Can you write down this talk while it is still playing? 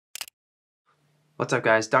What's up,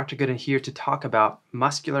 guys? Dr. Goodin here to talk about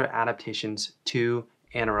muscular adaptations to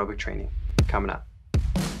anaerobic training. Coming up.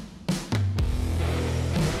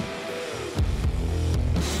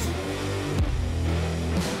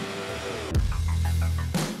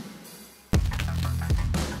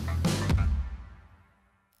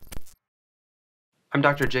 I'm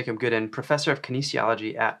Dr. Jacob Goodin, professor of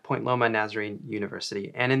kinesiology at Point Loma Nazarene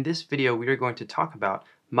University, and in this video we are going to talk about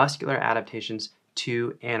muscular adaptations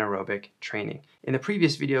to anaerobic training. In the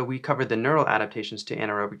previous video we covered the neural adaptations to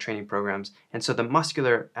anaerobic training programs, and so the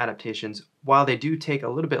muscular adaptations, while they do take a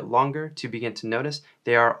little bit longer to begin to notice,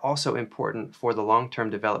 they are also important for the long-term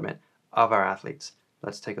development of our athletes.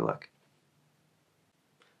 Let's take a look.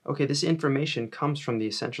 Okay, this information comes from the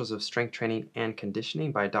Essentials of Strength Training and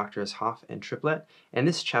Conditioning by Drs. Haff and Triplett, and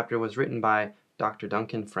this chapter was written by Dr.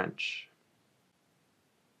 Duncan French.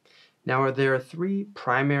 Now, there are three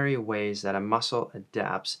primary ways that a muscle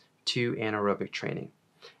adapts to anaerobic training,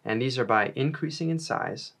 and these are by increasing in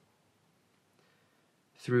size,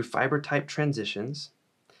 through fiber type transitions,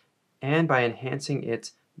 and by enhancing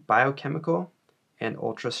its biochemical and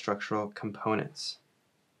ultrastructural components.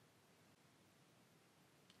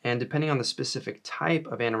 And depending on the specific type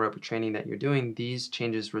of anaerobic training that you're doing, these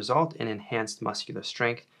changes result in enhanced muscular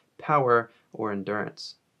strength, power, or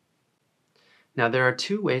endurance. Now, there are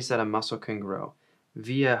two ways that a muscle can grow,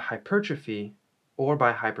 via hypertrophy or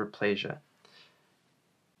by hyperplasia.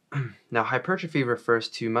 Now, hypertrophy refers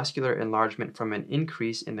to muscular enlargement from an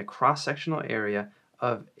increase in the cross-sectional area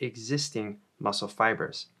of existing muscle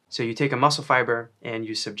fibers. So you take a muscle fiber and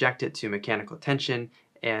you subject it to mechanical tension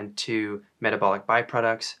and to metabolic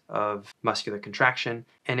byproducts of muscular contraction,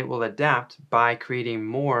 and it will adapt by creating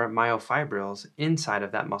more myofibrils inside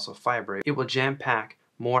of that muscle fiber. It will jam-pack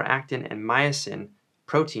more actin and myosin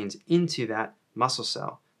proteins into that muscle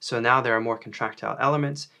cell. So now there are more contractile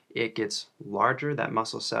elements, it gets larger, that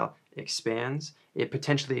muscle cell expands, it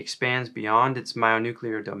potentially expands beyond its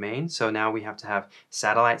myonuclear domain, so now we have to have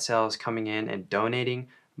satellite cells coming in and donating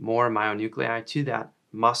more myonuclei to that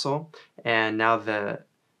muscle, and now the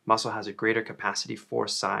muscle has a greater capacity for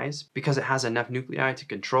size because it has enough nuclei to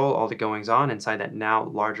control all the goings on inside that now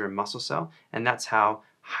larger muscle cell, and that's how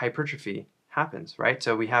hypertrophy happens, right?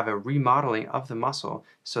 So we have a remodeling of the muscle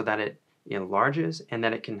so that it enlarges and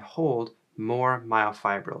that it can hold more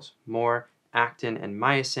myofibrils, more actin and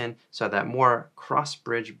myosin, so that more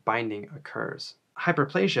cross-bridge binding occurs.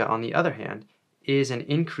 Hyperplasia, on the other hand, is an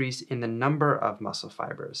increase in the number of muscle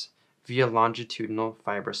fibers via longitudinal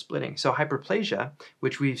fiber splitting. So hyperplasia,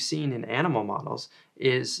 which we've seen in animal models,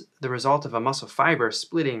 is the result of a muscle fiber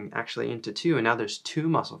splitting actually into two, and now there's two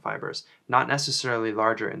muscle fibers, not necessarily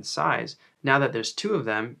larger in size. Now that there's two of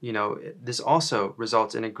them, this also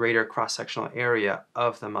results in a greater cross-sectional area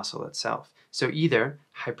of the muscle itself. So either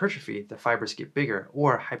hypertrophy, the fibers get bigger,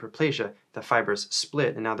 or hyperplasia, the fibers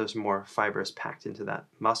split, and now there's more fibers packed into that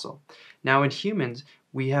muscle. Now in humans,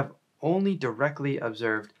 we have only directly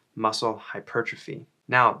observed muscle hypertrophy.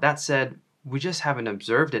 Now, that said, we just haven't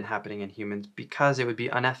observed it happening in humans because it would be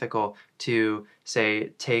unethical to, say,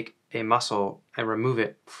 take a muscle and remove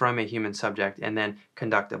it from a human subject and then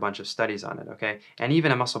conduct a bunch of studies on it, okay? And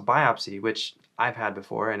even a muscle biopsy, which I've had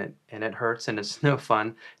before, and it hurts and it's no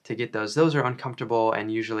fun to get those. Those are uncomfortable,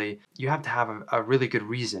 and usually you have to have a really good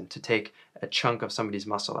reason to take a chunk of somebody's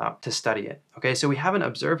muscle out to study it, okay? So we haven't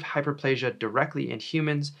observed hyperplasia directly in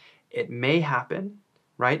humans. It may happen,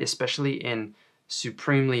 right? Especially in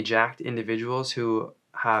supremely jacked individuals who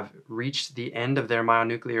have reached the end of their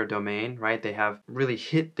myonuclear domain, right? They have really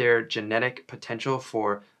hit their genetic potential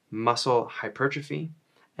for muscle hypertrophy.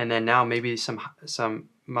 And then now maybe some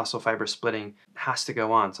muscle fiber splitting has to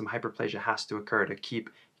go on. Some hyperplasia has to occur to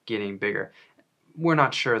keep getting bigger. We're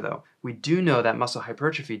not sure though. We do know that muscle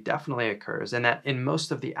hypertrophy definitely occurs, and that in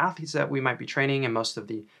most of the athletes that we might be training and most of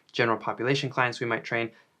the general population clients we might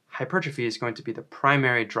train, hypertrophy is going to be the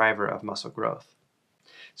primary driver of muscle growth.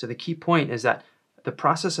 So the key point is that the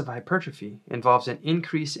process of hypertrophy involves an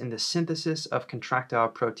increase in the synthesis of contractile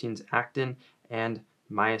proteins actin and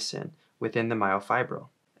myosin within the myofibril,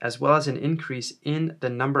 as well as an increase in the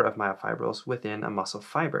number of myofibrils within a muscle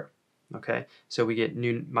fiber. Okay, so we get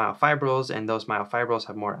new myofibrils, and those myofibrils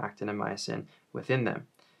have more actin and myosin within them.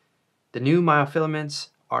 The new myofilaments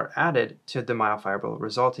are added to the myofibril,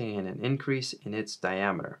 resulting in an increase in its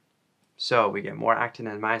diameter. So we get more actin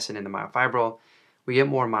and myosin in the myofibril, we get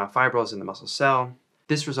more myofibrils in the muscle cell.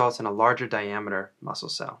 This results in a larger diameter muscle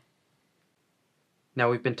cell.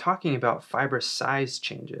 Now, we've been talking about fiber size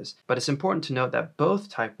changes, but it's important to note that both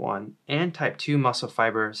type 1 and type 2 muscle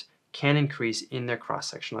fibers can increase in their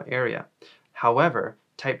cross-sectional area. However,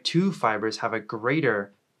 type 2 fibers have a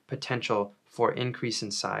greater potential for increase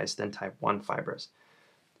in size than type 1 fibers.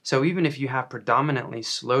 So even if you have predominantly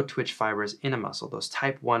slow twitch fibers in a muscle, those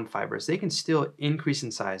type 1 fibers, they can still increase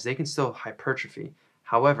in size, they can still hypertrophy.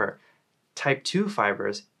 However, type 2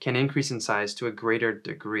 fibers can increase in size to a greater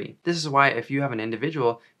degree. This is why if you have an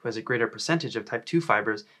individual who has a greater percentage of type 2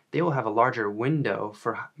 fibers, they will have a larger window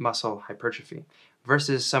for muscle hypertrophy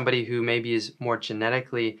versus somebody who maybe is more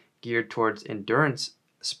genetically geared towards endurance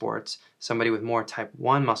sports, somebody with more type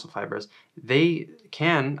 1 muscle fibers. They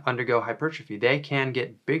can undergo hypertrophy. They can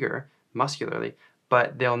get bigger muscularly,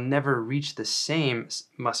 but they'll never reach the same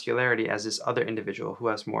muscularity as this other individual who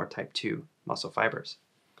has more type 2 muscle fibers.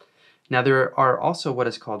 Now, there are also what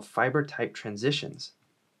is called fiber type transitions.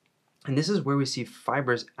 And this is where we see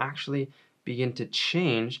fibers actually begin to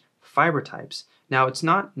change fiber types. Now, it's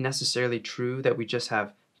not necessarily true that we just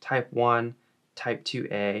have type 1, type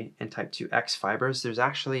 2A, and type 2X fibers. There's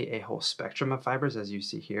actually a whole spectrum of fibers, as you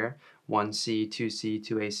see here, 1C, 2C,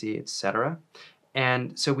 2AC, etc.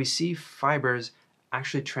 And so we see fibers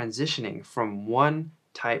actually transitioning from one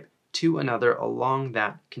type to another along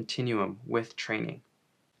that continuum with training.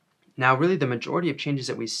 Now, really, the majority of changes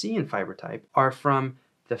that we see in fiber type are from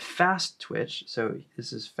the fast twitch, so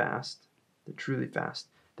this is fast, the truly fast,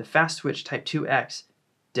 the fast twitch type 2X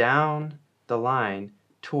down the line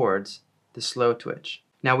towards the slow twitch.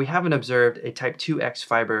 Now, we haven't observed a type 2X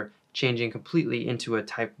fiber changing completely into a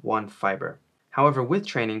type 1 fiber. However, with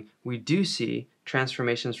training, we do see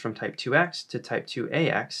transformations from type 2X to type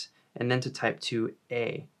 2AX and then to type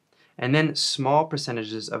 2A. And then small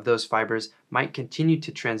percentages of those fibers might continue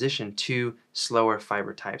to transition to slower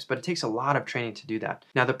fiber types, but it takes a lot of training to do that.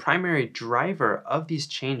 Now, the primary driver of these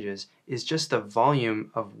changes is just the volume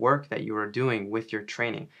of work that you are doing with your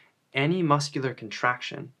training. Any muscular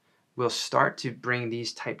contraction will start to bring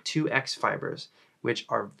these type 2X fibers, which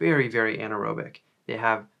are very, very anaerobic. They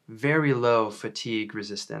have very low fatigue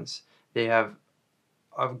resistance. They have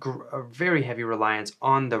a very heavy reliance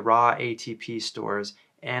on the raw ATP stores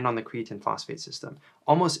and on the creatine phosphate system.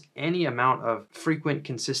 Almost any amount of frequent,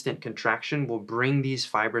 consistent contraction will bring these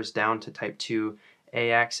fibers down to type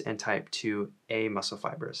 2AX and type 2A muscle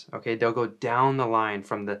fibers. Okay, they'll go down the line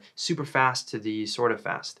from the super fast to the sort of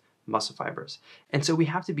fast muscle fibers. And so we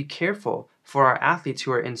have to be careful for our athletes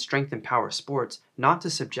who are in strength and power sports not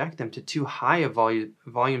to subject them to too high of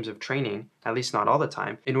volumes of training, at least not all the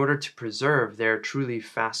time, in order to preserve their truly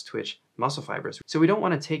fast twitch muscle fibers. So we don't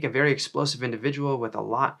want to take a very explosive individual with a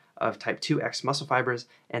lot of type 2X muscle fibers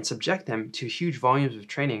and subject them to huge volumes of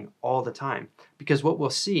training all the time. Because what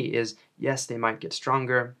we'll see is, yes, they might get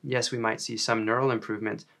stronger, yes, we might see some neural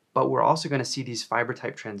improvements, but we're also going to see these fiber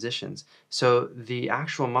type transitions. So the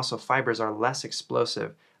actual muscle fibers are less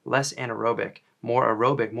explosive, less anaerobic, more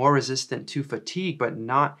aerobic, more resistant to fatigue, but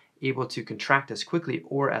not able to contract as quickly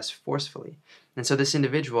or as forcefully. And so this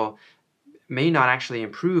individual may not actually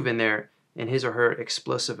improve in his or her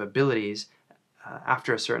explosive abilities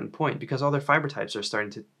after a certain point because all their fiber types are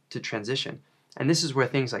starting to transition. And this is where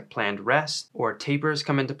things like planned rest or tapers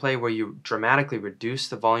come into play, where you dramatically reduce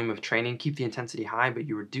the volume of training, keep the intensity high, but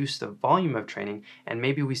you reduce the volume of training, and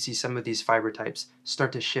maybe we see some of these fiber types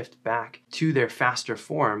start to shift back to their faster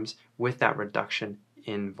forms with that reduction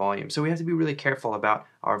in volume. So we have to be really careful about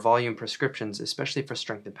our volume prescriptions, especially for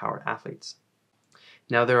strength and power athletes.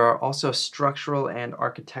 Now, there are also structural and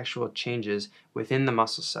architectural changes within the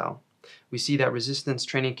muscle cell. We see that resistance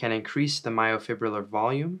training can increase the myofibrillar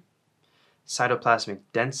volume, cytoplasmic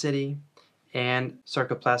density, and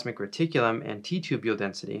sarcoplasmic reticulum and T-tubule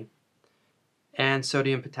density, and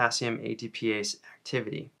sodium-potassium ATPase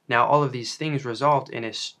activity. Now, all of these things result in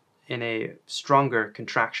a stronger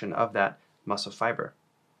contraction of that muscle fiber.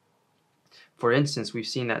 For instance, we've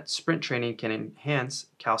seen that sprint training can enhance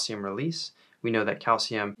calcium release. We know that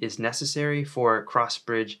calcium is necessary for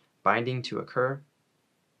cross-bridge binding to occur.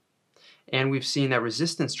 And we've seen that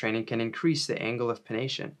resistance training can increase the angle of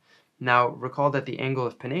pennation. Now, recall that the angle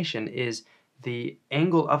of pennation is the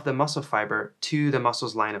angle of the muscle fiber to the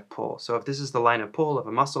muscle's line of pull. So if this is the line of pull of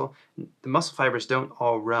a muscle, the muscle fibers don't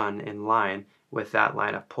all run in line with that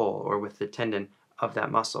line of pull or with the tendon of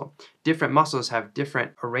that muscle. Different muscles have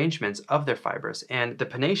different arrangements of their fibers, and the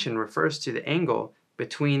pennation refers to the angle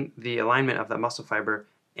between the alignment of that muscle fiber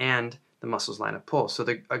and the muscle's line of pull. So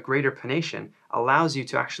a greater pennation allows you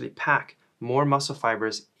to actually pack more muscle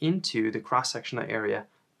fibers into the cross-sectional area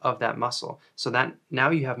of that muscle, so that now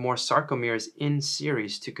you have more sarcomeres in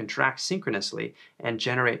series to contract synchronously and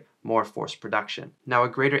generate more force production. Now, a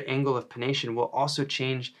greater angle of pennation will also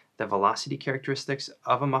change the velocity characteristics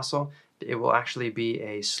of a muscle. It will actually be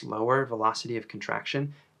a slower velocity of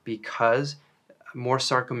contraction because more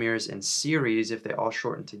sarcomeres in series, if they all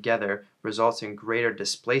shorten together, results in greater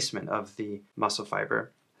displacement of the muscle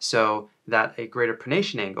fiber, so that a greater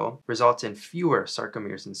pronation angle results in fewer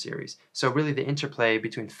sarcomeres in series. So really the interplay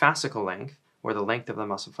between fascicle length, or the length of the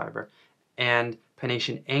muscle fiber, and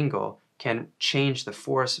pronation angle can change the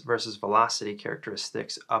force versus velocity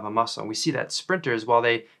characteristics of a muscle. And we see that sprinters, while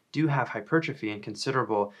they do have hypertrophy and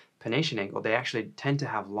considerable pronation angle, they actually tend to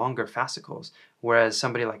have longer fascicles, whereas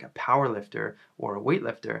somebody like a power lifter or a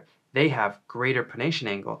weightlifter, they have greater pronation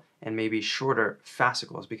angle and maybe shorter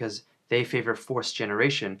fascicles because they favor force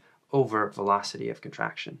generation over velocity of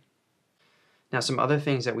contraction. Now, some other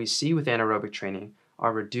things that we see with anaerobic training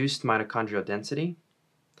are reduced mitochondrial density.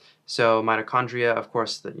 So mitochondria, of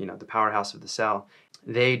course, the powerhouse of the cell,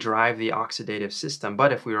 they drive the oxidative system.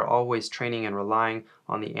 But if we are always training and relying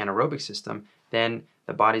on the anaerobic system, then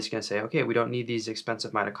the body's going to say, okay, we don't need these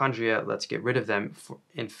expensive mitochondria, let's get rid of them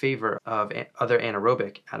in favor of other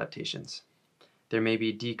anaerobic adaptations. There may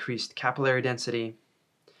be decreased capillary density,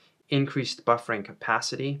 increased buffering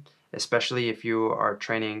capacity, especially if you are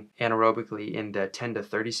training anaerobically in the 10 to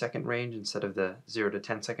 30 second range instead of the 0 to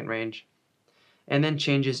 10 second range, and then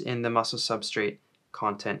changes in the muscle substrate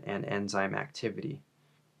content and enzyme activity.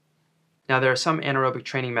 Now, there are some anaerobic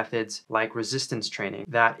training methods like resistance training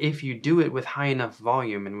that if you do it with high enough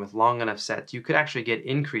volume and with long enough sets, you could actually get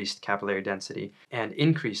increased capillary density and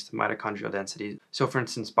increased mitochondrial density. So for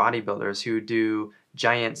instance, bodybuilders who do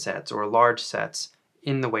giant sets or large sets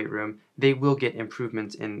in the weight room, they will get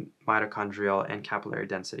improvements in mitochondrial and capillary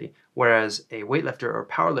density. Whereas a weightlifter or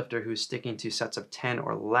powerlifter who's sticking to sets of 10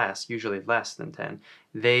 or less, usually less than 10,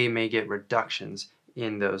 they may get reductions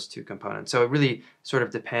in those two components. So it really sort of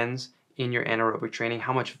depends in your anaerobic training,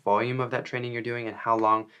 how much volume of that training you're doing and how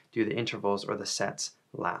long do the intervals or the sets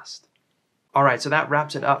last. All right, so that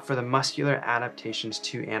wraps it up for the muscular adaptations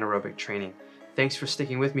to anaerobic training. Thanks for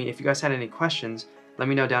sticking with me. If you guys had any questions, let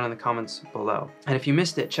me know down in the comments below. And if you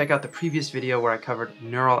missed it, check out the previous video where I covered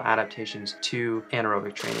neural adaptations to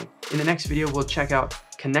anaerobic training. In the next video, we'll check out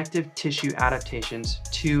connective tissue adaptations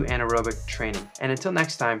to anaerobic training. And until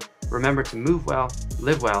next time, remember to move well,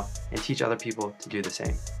 live well, and teach other people to do the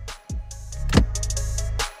same.